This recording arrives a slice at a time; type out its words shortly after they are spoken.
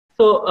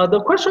So the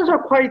questions are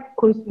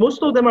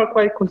most of them are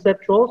quite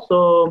conceptual.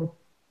 So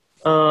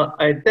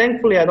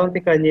thankfully, I don't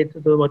think I need to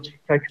do much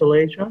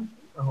calculation.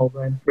 I hope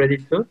I'm ready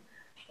to.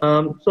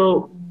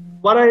 So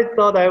what I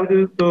thought I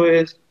would do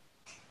is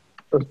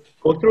just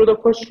go through the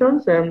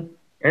questions and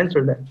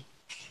answer them.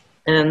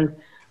 And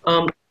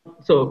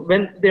so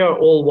when they are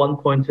all 1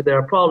 point, they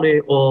are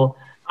probably all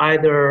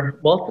either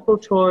multiple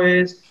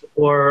choice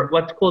or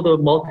what's called a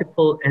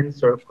multiple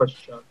answer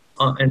question.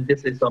 And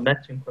this is a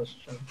matching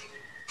question.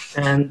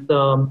 And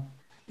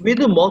we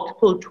do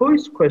multiple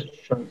choice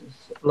questions,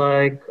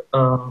 like,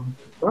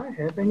 do I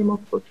have any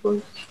multiple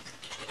choice?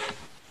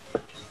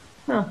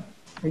 Huh,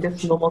 I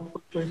guess no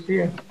multiple choice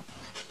here.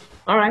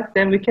 All right,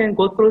 then we can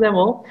go through them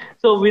all.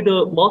 So with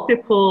the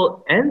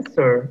multiple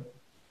answer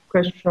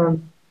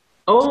question,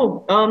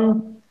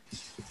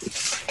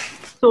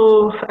 so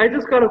I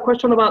just got a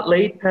question about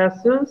late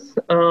passes.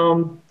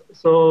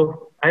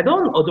 So I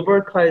don't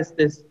advertise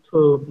this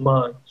too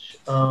much.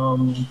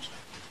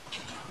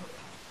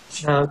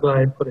 How do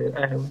I put it?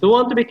 I do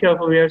want to be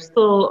careful. We are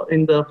still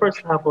in the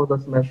first half of the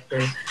semester.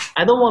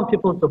 I don't want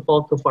people to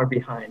fall too far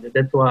behind.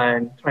 That's why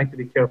I'm trying to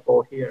be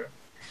careful here.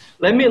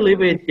 Let me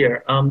leave it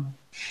here.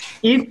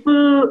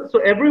 So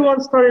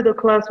everyone started the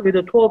class with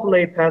the 12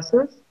 late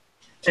passes,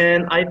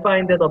 and I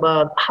find that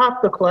about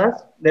half the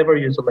class never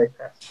use a late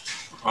pass,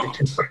 which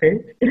is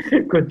great.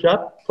 Good job.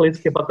 Please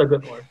keep up the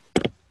good work.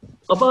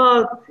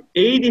 About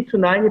 80 to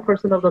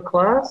 90% of the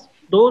class,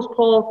 those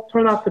calls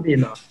turn out to be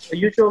enough.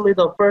 Usually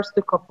the first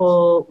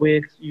couple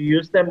weeks, you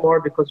use them more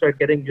because you're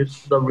getting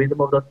used to the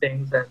rhythm of the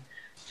things, and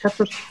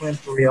chapters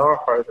 20 are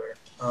harder.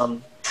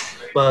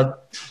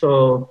 But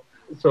so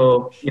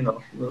you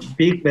know, the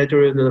big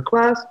majority of the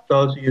class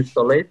does use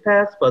the late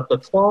pass, but the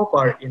 12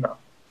 are enough.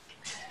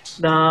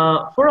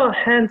 Now, for a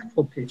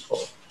handful of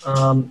people,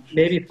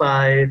 maybe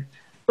 5,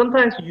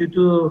 sometimes you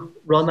do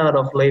run out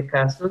of late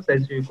passes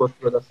as you go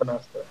through the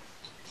semester.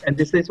 And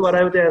this is what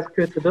I would ask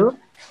you to do.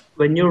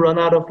 When you run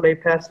out of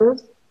late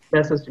passes,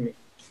 message me.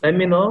 Let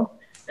me know.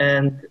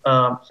 And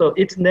so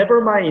it's never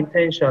my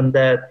intention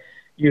that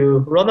you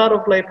run out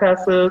of late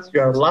passes,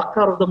 you are locked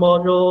out of the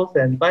modules,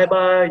 and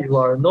bye-bye, you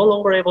are no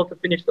longer able to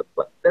finish the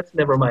class. That's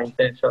never my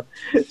intention.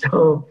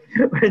 So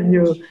when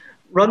you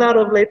run out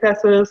of late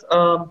passes,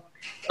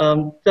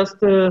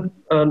 just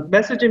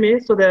message me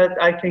so that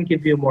I can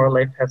give you more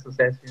late passes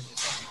as you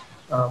need.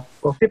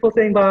 For people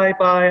saying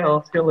bye-bye,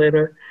 I'll see you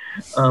later.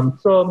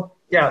 So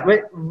yeah,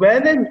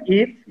 when and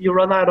if you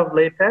run out of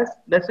late pass,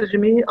 message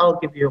me, I'll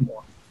give you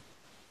more.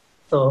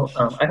 So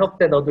I hope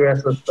that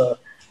addresses the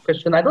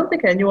question. I don't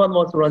think anyone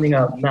was running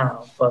out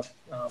now, but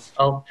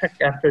I'll check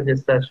after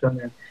this session,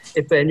 and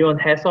if anyone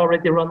has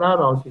already run out,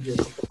 I'll give you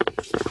a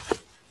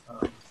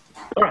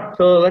all right,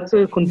 so let's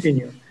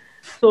continue.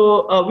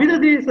 So with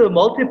these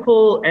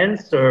multiple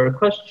answer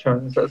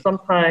questions,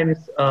 sometimes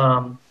it's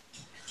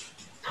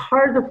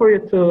hard for you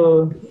to,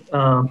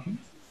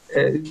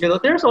 you know,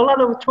 there's a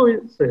lot of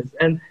choices,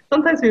 and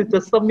sometimes you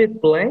just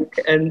submit blank,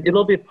 and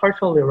it'll be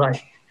partially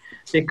right,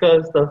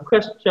 because the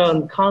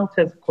question counts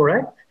as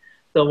correct,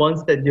 the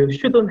ones that you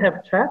shouldn't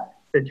have checked,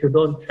 that you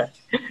don't check.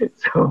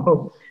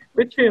 So,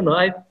 which, you know,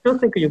 I don't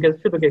think you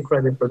should get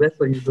credit for that,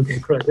 so you do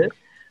get credit.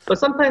 But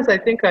sometimes I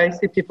think I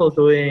see people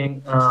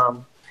doing,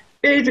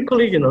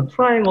 basically, you know,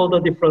 trying all the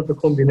different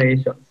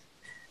combinations.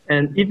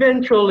 And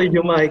eventually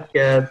you might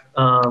get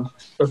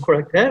the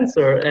correct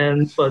answer,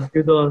 but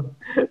you don't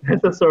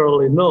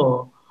necessarily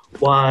know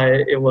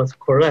why it was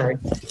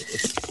correct.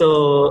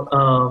 So,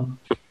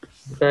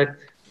 in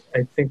fact,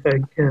 I think I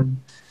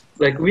can,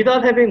 like,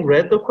 without having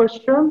read the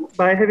question,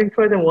 by having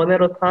tried them one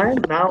at a time,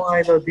 now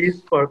I know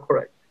these two are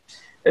correct.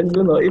 And,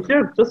 you know, if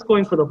you're just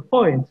going to the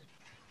point,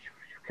 you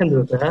can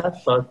do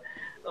that, but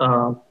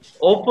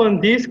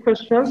often these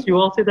questions, you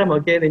will see them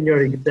again in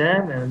your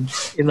exam and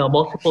in a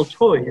multiple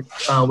choice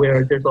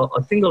where there's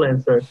a single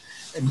answer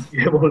and you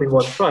have only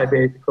one try,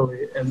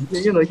 basically. And,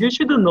 you know, you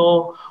should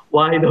know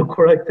why the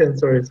correct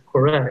answer is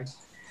correct.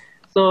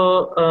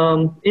 So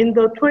in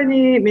the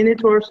 20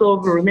 minutes or so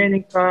of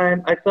remaining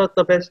time, I thought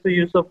the best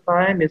use of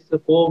time is to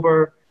go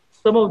over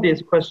some of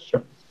these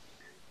questions.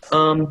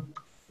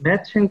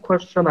 Matching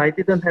question, I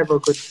didn't have a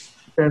good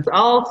sense.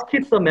 I'll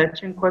skip the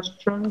matching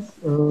questions,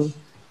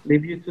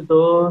 leave you to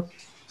those.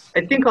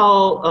 I think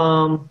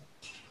I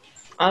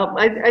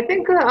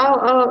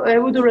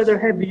would rather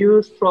have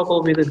you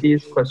struggle with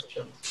these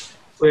questions,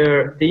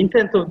 where the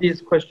intent of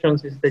these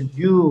questions is that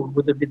you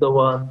would be the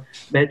one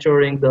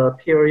measuring the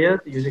period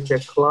using the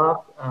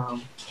clock.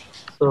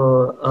 So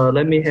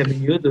let me have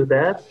you do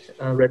that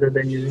rather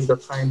than using the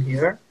time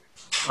here.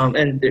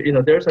 And you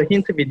know, there's a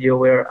hint video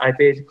where I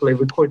basically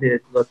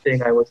recorded the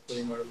thing I was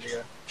doing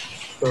earlier.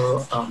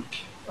 So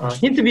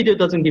hint video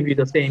doesn't give you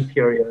the same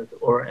period,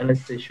 or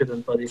unless they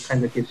shouldn't, but it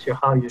kind of gives you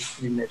how you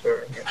should be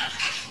measuring it.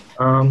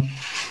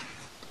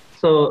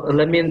 So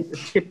let me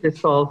skip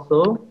this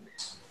also.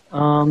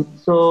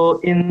 So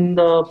in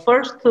the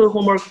first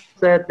homework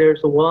set,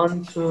 there's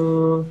 1,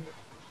 2,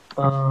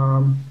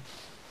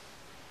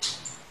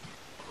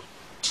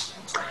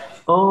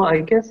 Oh,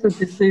 I guess that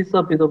this is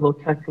a bit of a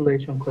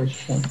calculation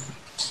question.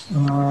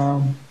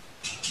 Um,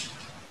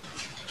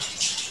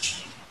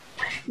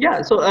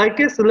 yeah, so I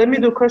guess let me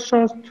do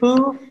questions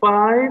 2,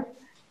 5,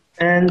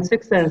 and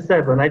 6 and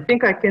 7. I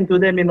think I can do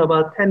them in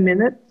about 10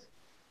 minutes.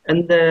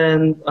 And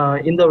then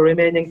in the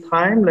remaining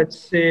time, let's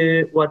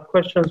see what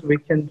questions we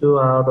can do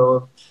out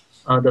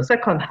of the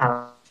second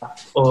half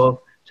of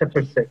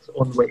chapter 6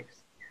 on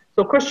waves.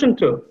 So question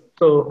 2.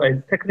 So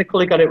I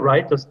technically got it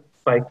right just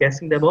by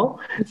guessing them all.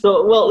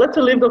 So, well, let's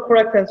leave the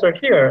correct answer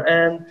here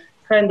and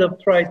kind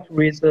of try to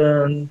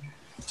reason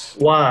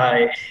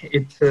why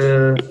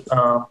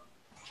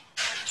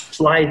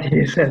why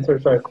these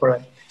answers are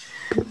correct.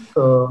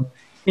 So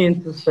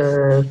hint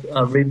says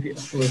review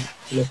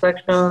with the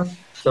section.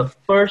 The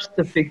first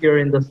figure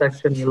in the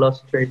section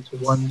illustrates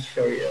one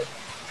period,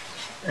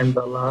 and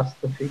the last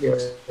figure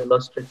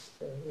illustrates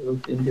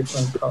in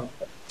different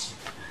contexts.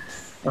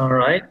 All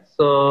right.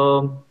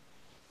 So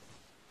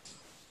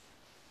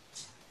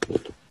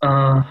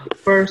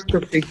first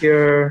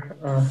figure,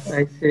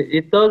 I see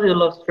it does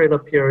illustrate a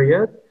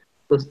period.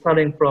 So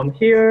starting from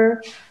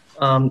here,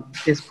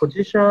 this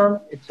position,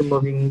 it's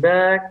moving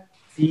back.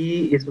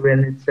 B is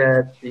when it's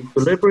at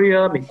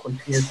equilibrium, it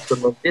continues to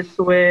move this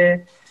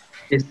way.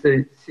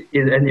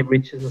 And it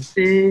reaches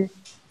C,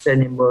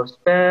 then it moves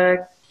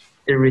back.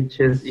 It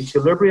reaches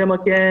equilibrium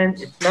again.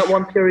 It's not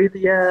one period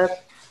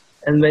yet.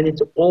 And when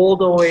it's all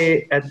the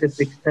way at this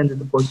extended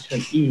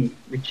position E,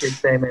 which is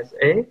same as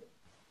A,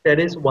 that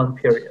is one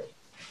period.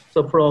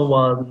 So from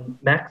one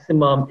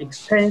maximum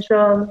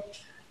extension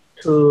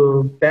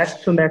to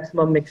back to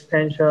maximum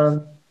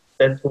extension,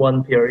 that's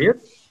one period.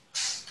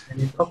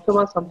 And you talked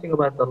about something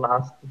about the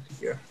last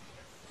figure.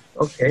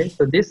 Okay,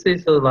 so this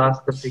is the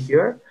last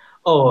figure.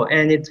 Oh,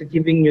 and it's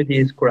giving you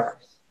these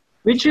graphs,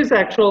 which is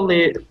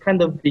actually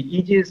kind of the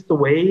easiest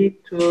way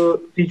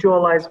to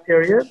visualize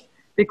period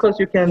because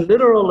you can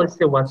literally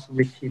see what's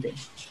repeating.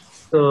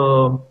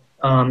 So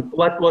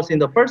what was in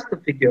the first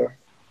figure,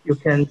 you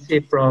can see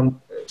from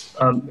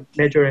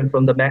measuring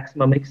from the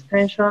maximum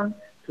extension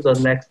to the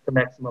next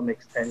maximum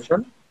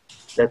extension.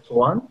 That's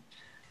one.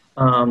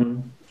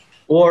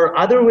 Or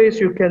other ways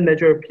you can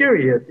measure a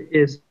period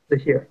is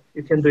here.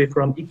 You can do it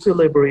from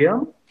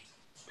equilibrium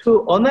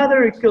to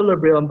another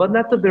equilibrium, but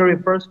not the very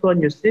first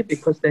one you see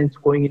because then it's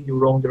going in the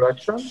wrong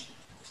direction.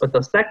 But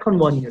the second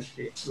one you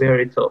see, where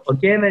it's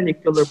again an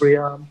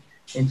equilibrium,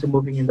 and it's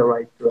moving in the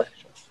right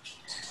direction.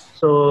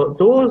 So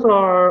those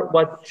are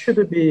what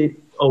should be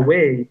a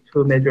way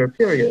to measure a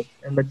period.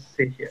 And let's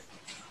see here.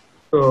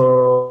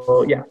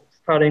 So yeah,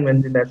 starting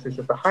when the mass is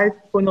at the highest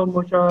point of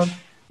motion,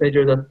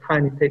 measure the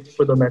time it takes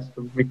for the mass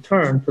to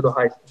return to the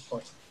highest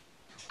point.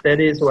 That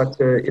is what's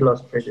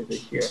illustrated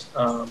here.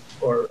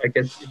 Or I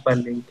guess if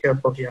I'm being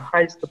careful here,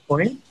 highest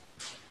point.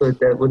 So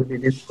that would be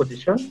this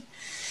position.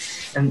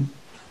 And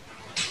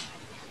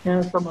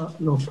yeah,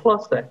 no,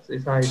 plus x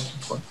is highest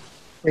point.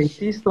 Wait,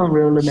 these don't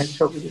really match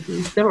up with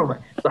these. Never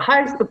mind. The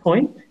highest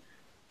point,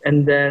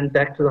 and then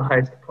back to the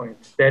highest point.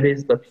 That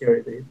is the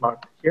period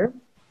marked here.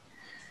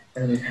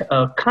 And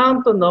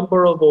count the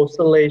number of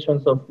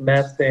oscillations of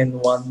mass in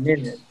 1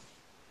 minute.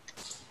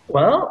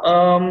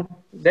 Well,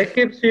 that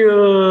gives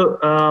you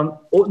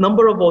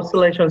number of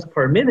oscillations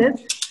per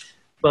minute,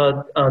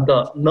 but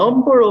the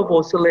number of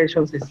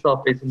oscillations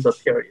itself is in the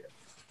period.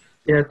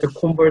 You have to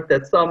convert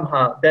that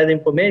somehow, that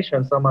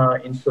information somehow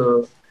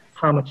into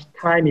how much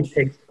time it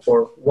takes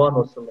for one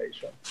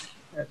oscillation.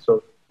 And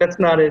so that's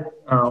not it.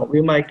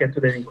 We might get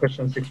to that in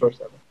question 6 or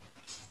 7.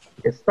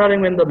 Okay, starting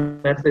when the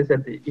mass is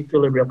at the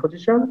equilibrium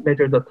position,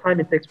 measure the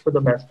time it takes for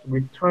the mass to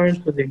return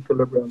to the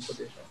equilibrium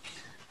position.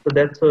 So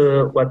that's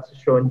what's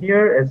shown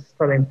here as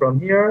starting from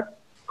here,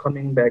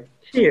 coming back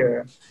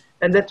here.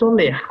 And that's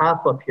only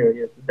half a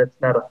period. That's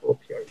not a full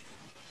period.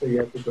 So you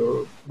have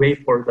to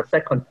wait for the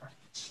second time.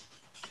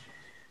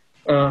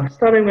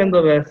 Starting when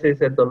the mass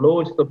is at the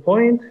lowest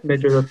point,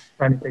 measure the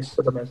time it takes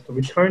for the mass to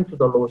return to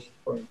the lowest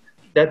point.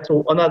 That's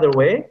another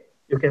way.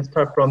 You can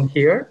start from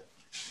here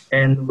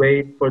and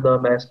wait for the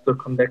mass to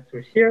come back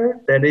to here.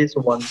 That is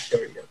one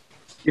period.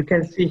 You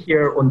can see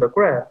here on the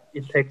graph,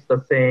 it takes the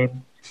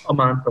same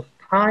amount of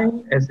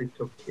time as it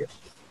took here.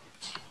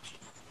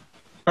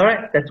 All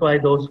right, that's why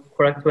those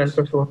correct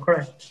answers were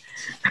correct.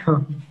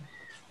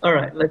 All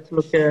right, let's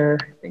look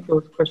at, I think it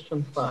was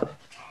question 5.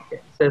 Okay,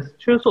 it says,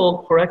 choose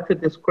all correct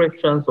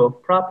descriptions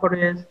of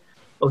properties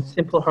of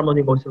simple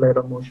harmonic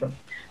oscillator motion.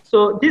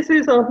 So this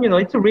is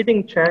it's a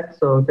reading check,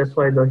 so that's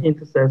why the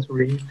hint says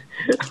read.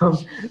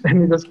 Let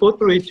me just go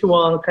through each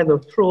one kind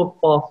of true or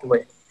false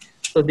way.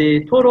 So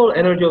the total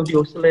energy of the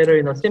oscillator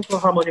in a simple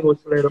harmonic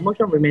oscillator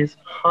motion remains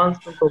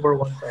constant over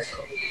one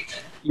cycle.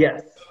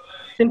 Yes,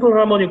 simple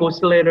harmonic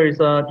oscillator is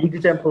an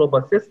example of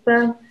a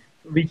system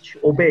which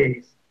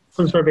obeys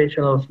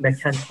conservation of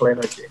mechanical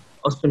energy,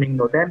 assuming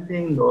no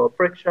damping, no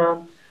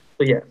friction.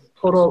 So yes,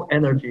 total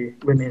energy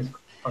remains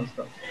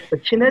constant. The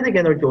kinetic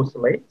energy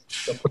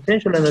oscillates, the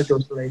potential energy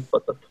oscillates,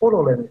 but the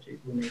total energy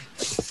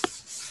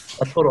remains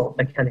a total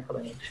mechanical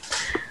energy.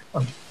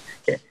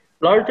 Okay.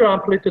 larger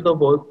amplitude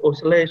of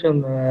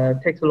oscillation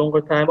takes a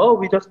longer time. Oh,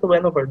 we just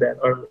went over that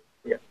earlier.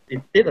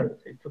 It didn't.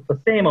 It took the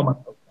same amount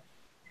of time.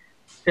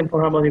 Simple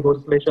harmonic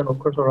oscillation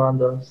occurs around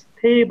the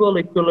stable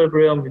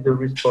equilibrium with the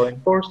restoring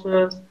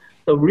forces.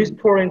 The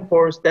restoring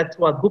force, that's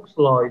what Hooke's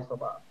law is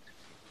about.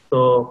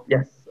 So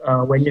yes,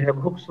 when you have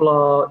Hooke's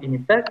law in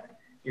effect,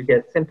 you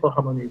get simple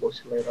harmonic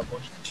oscillator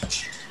motion.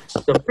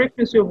 The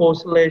frequency of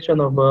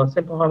oscillation of a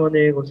simple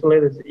harmonic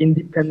oscillator is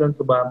independent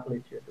of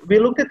amplitude. We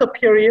looked at the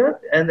period,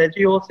 and as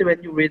you will see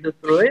when you read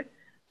through it,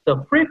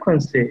 the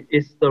frequency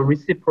is the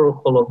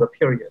reciprocal of the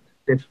period.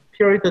 If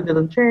period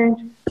didn't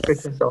change,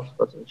 frequency also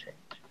doesn't change.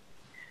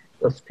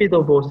 The speed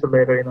of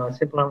oscillator in a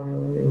simple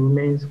harmonic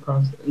remains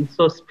constant.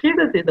 So speed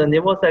didn't,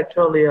 it was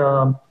actually,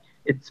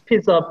 it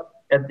speeds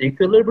up at the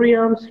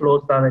equilibrium,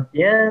 slows down at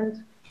the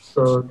end,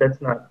 so that's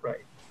not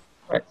right.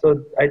 Right,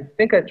 so I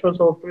think I chose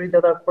all three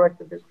that are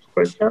correct in these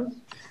questions.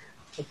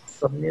 Let's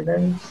submit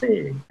and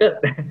see. Good.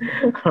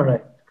 All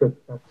right, good.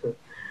 Not to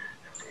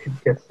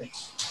keep guessing.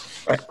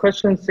 All right,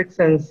 question 6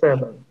 and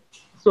 7.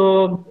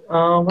 So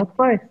what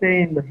do I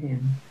say in the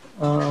hint?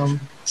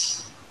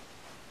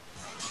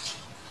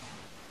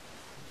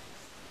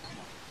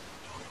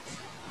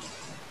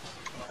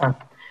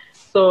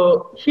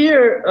 So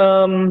here,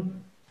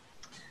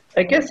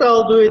 I guess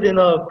I'll do it in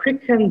a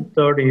quick and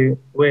dirty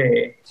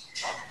way.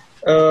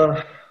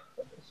 So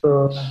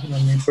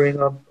let me bring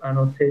up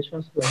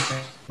annotations so I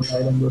can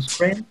write on the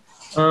screen.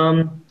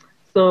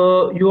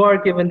 So you are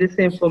given this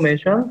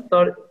information,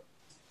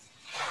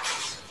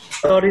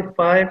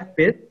 35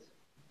 bits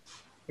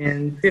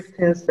in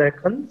 15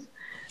 seconds.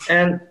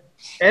 And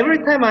every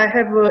time I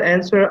have an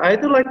answer, I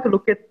do like to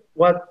look at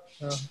what,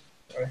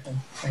 sorry, I'm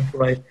trying to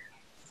write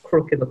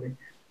crookedly.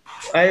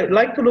 I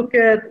like to look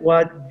at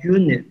what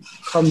units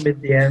come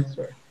with the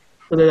answer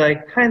so that I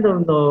kind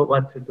of know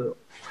what to do.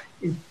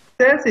 It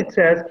says it's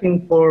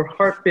asking for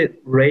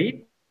heartbeat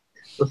rate,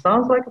 so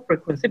sounds like a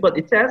frequency, but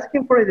it's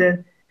asking for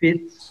the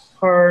beats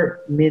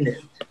per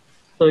minute.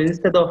 So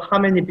instead of how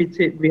many beats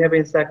we have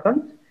in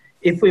second,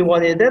 if we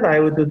wanted that, I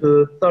would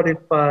do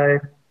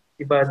 35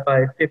 divided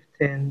by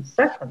 15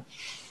 seconds.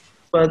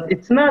 But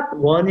it's not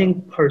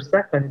 1 per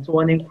second, it's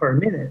 1 per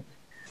minute.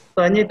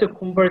 So I need to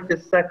convert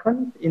this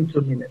second into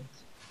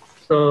minutes.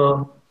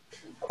 So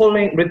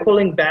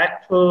recalling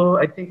back to,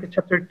 I think,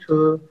 chapter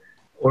 2,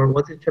 or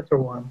was it chapter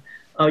 1?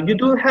 You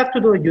do have to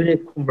do a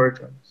unit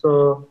conversion.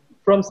 So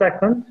from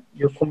second,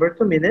 you convert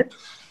to minute.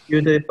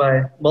 You do it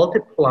by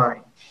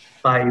multiplying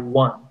by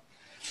 1.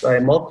 So I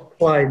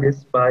multiply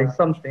this by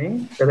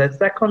something that has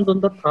second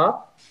on the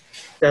top.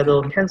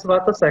 That'll cancel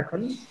out the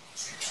seconds.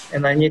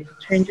 And I need to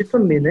change it to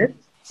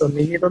minutes. So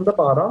minute on the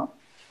bottom,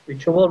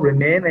 which will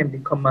remain and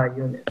become my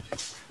unit.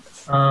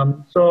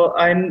 So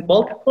I'm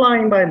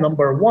multiplying by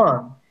number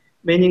 1,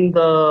 meaning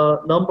the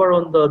number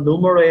on the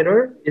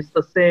numerator is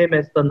the same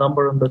as the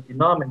number on the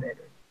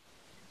denominator.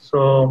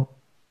 So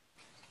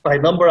by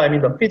number, I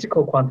mean the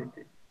physical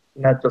quantity,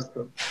 not just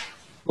the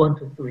 1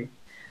 to 3.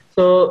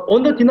 So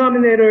on the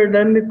denominator,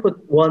 let me put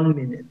 1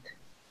 minute.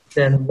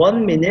 Then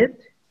 1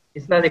 minute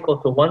is not equal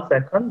to 1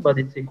 second, but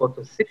it's equal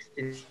to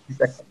 60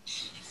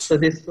 seconds. So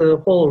this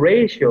whole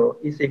ratio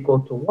is equal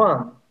to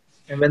 1.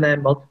 And when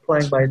I'm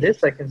multiplying by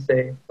this, I can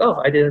say,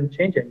 oh, I didn't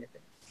change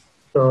anything.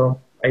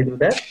 So I do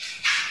that.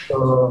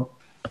 So,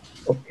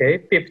 okay,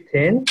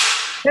 15.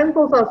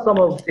 Cancels out sum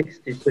of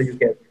 60, so you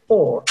get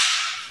 4.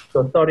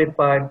 So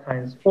 35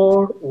 times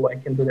 4, oh, I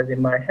can do that in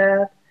my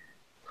head.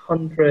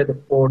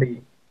 140,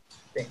 I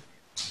think.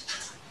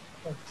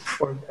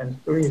 4 times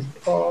 3 is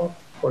 12.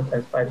 4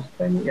 times 5 is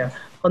 20. Yeah,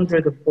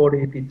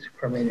 140 beats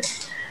per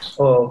minute.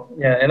 Oh,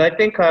 yeah, and I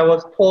think I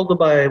was told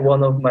by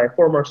one of my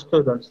former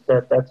students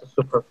that that's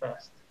super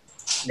fast.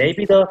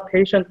 Maybe the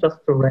patient just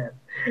ran.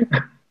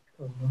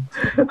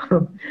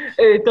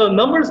 The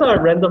numbers are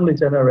randomly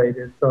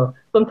generated, so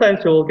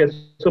sometimes you will get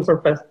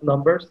super fast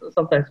numbers,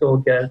 sometimes you will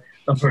get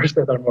numbers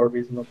that are more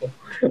reasonable.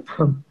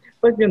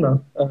 But you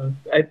know,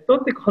 I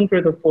don't think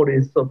 140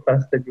 is so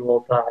fast that you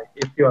will die.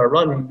 If you are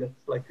running,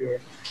 that's like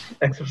you're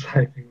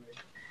exercising.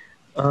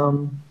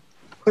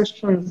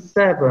 Question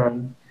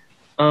 7.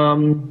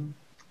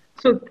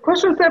 So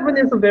question 7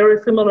 is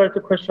very similar to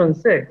question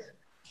 6.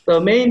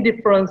 The main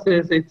difference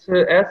is it's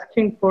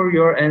asking for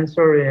your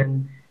answer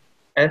in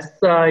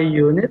SI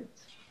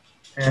units,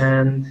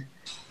 and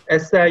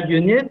SI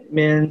unit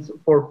means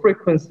for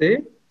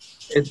frequency.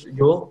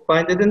 You'll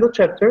find it in the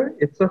chapter.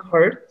 It's a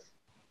hertz,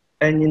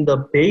 and in the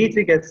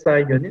basic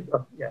SI unit,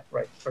 oh yeah,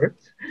 right,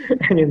 hertz.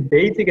 And in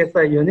basic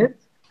SI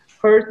units,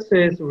 hertz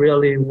is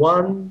really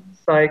 1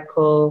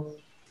 cycle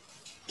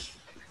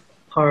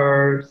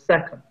per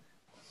second.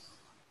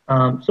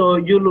 So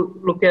you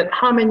look at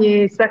how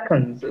many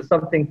seconds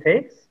something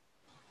takes,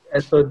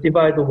 and so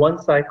divide 1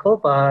 cycle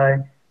by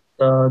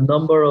the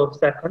number of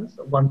seconds,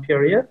 1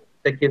 period,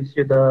 that gives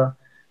you the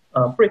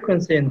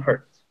frequency in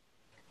hertz.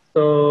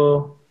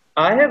 So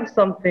I have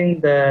something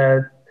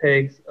that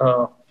takes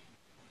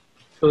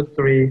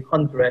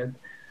 200-300.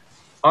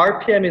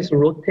 RPM is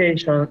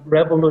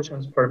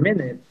revolutions per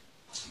minute.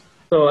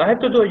 So I have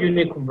to do a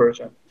unit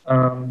conversion.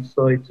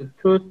 So it's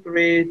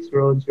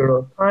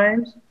 2300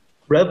 times.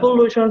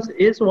 Revolutions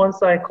is 1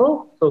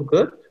 cycle, so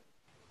good.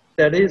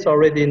 That is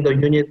already in the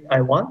unit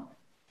I want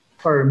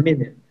per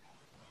minute.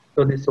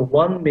 So this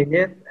 1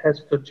 minute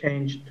has to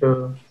change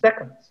to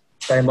seconds.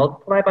 So I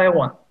multiply by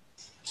 1.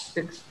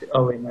 60,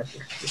 oh wait, not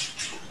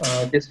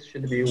 60. This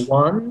should be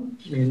 1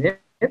 minute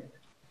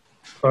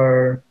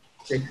per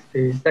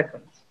 60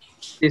 seconds.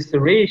 This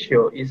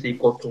ratio is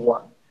equal to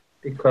 1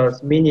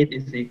 because 1 minute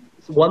is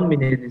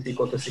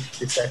equal to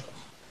 60 seconds.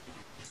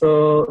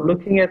 So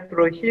looking at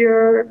through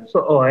here,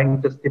 so I'm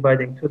just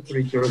dividing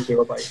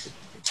 2300 by 60.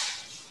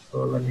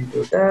 So let me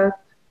do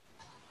that.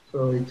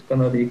 So it's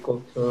gonna be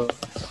equal to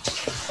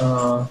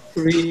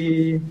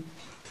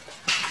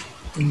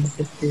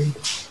 350.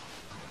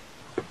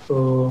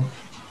 So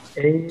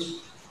 8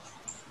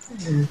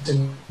 and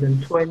then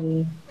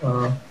 20.3,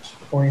 I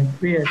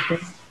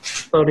think,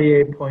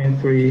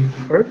 38.3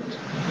 hertz.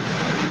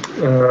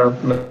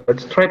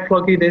 Let's try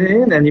plugging it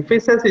in, and if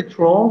it says it's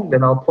wrong,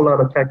 then I'll pull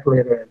out a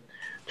calculator and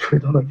do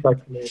it on a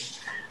calculator.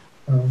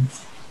 All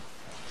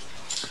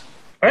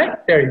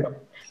right, there you go.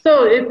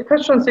 So in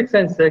question 6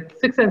 and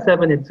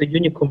 7, it's a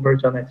unit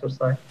conversion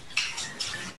exercise.